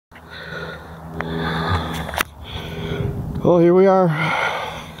Well, here we are.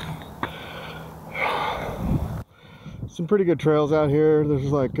 Some pretty good trails out here. There's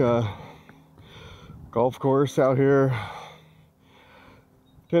like a golf course out here,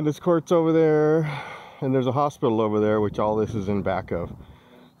 tennis courts over there, and there's a hospital over there, which all this is in back of.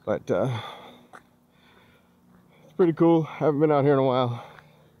 But it's pretty cool. Haven't been out here in a while.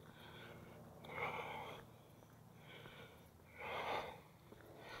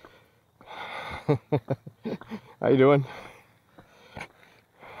 How you doing?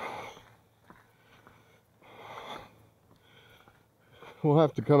 We'll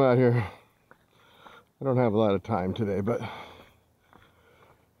have to come out here. I don't have a lot of time today, but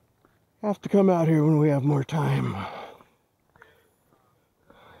have to come out here when we have more time.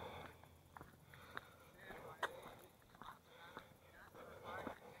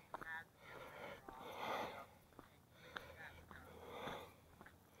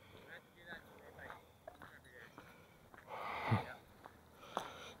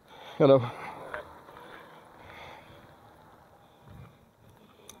 Hello.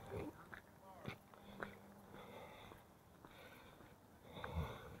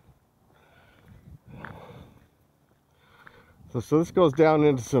 So this goes down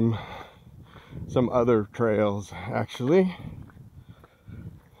into some other trails, actually.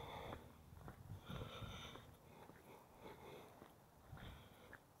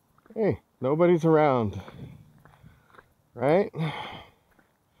 Hey, nobody's around, right?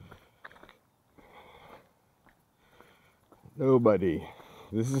 Nobody.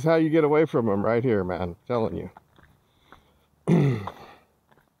 This is how you get away from them right here, man. I'm telling you.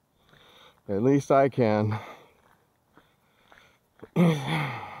 At least I can.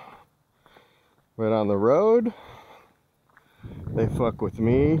 But on the road, they fuck with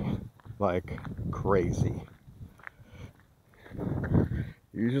me like crazy.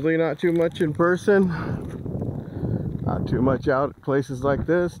 Usually not too much in person, not too much out at places like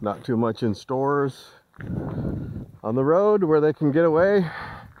this, not too much in stores. On the road where they can get away,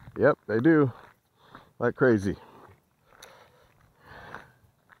 yep, they do, like crazy.